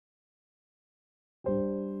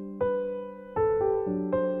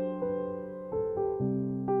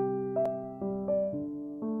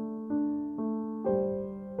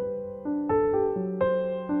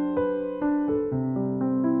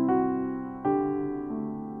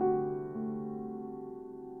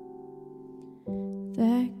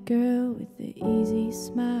That girl with the easy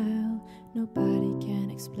smile, nobody can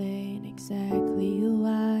explain exactly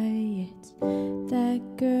why. It's that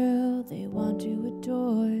girl they want to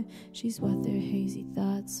adore. She's what their hazy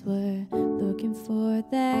thoughts were looking for.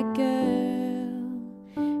 That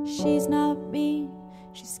girl, she's not me.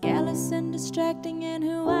 She's careless and distracting, and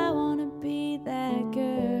who I wanna be. That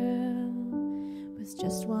girl with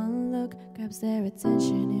just one look grabs their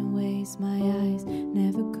attention in ways my eyes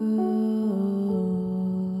never could.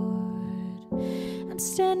 I'm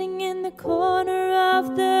standing in the corner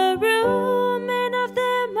of the room and of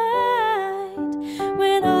their mind,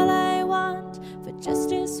 when all I want for just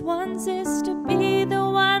this once is to be the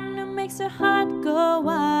one who makes her heart go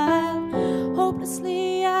wild.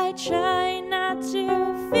 Hopelessly I try not to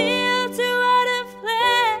feel too out of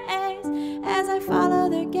place as I follow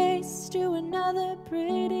their gaze to another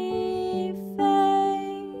pretty face.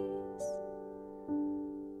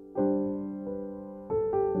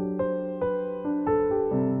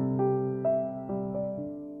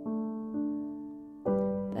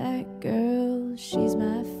 That girl, she's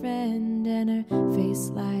my friend, and her face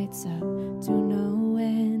lights up to no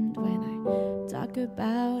end when I talk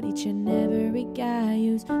about each and every guy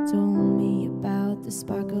who's told me about the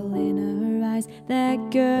sparkle in her eyes. That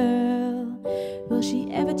girl, will she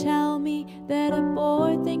ever tell me that a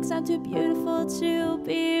boy thinks I'm too beautiful to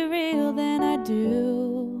be real? Then I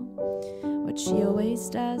do what she always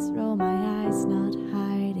does, roll my eyes, not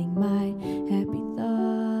hiding my happy thoughts.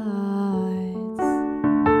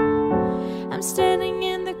 I'm standing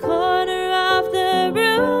in the corner of the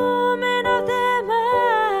room and of their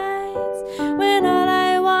minds, when all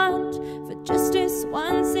I want for just this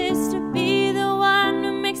once is to be the one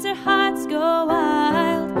who makes their hearts go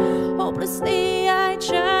wild. Hopelessly I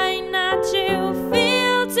try not to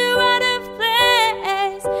feel too out of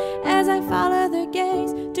place as I follow their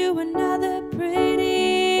gaze to another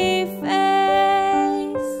pretty face.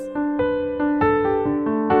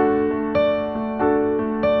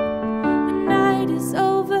 The night is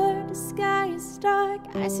over, the sky is dark,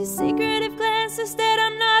 I see secretive glances that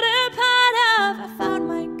I'm not a part of. I found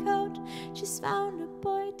my coat, she's found a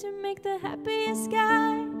boy to make the happiest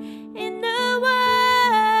guy in the world.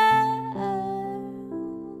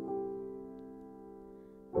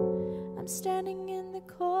 I'm standing in the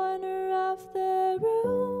corner of the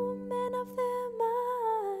room and of their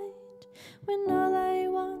mind, when all I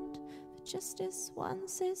want for just this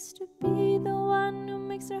once is to be the one who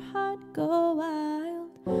makes her heart go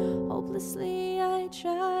wild. Hopelessly I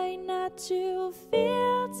try not to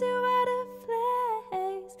feel too out of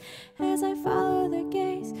place as I follow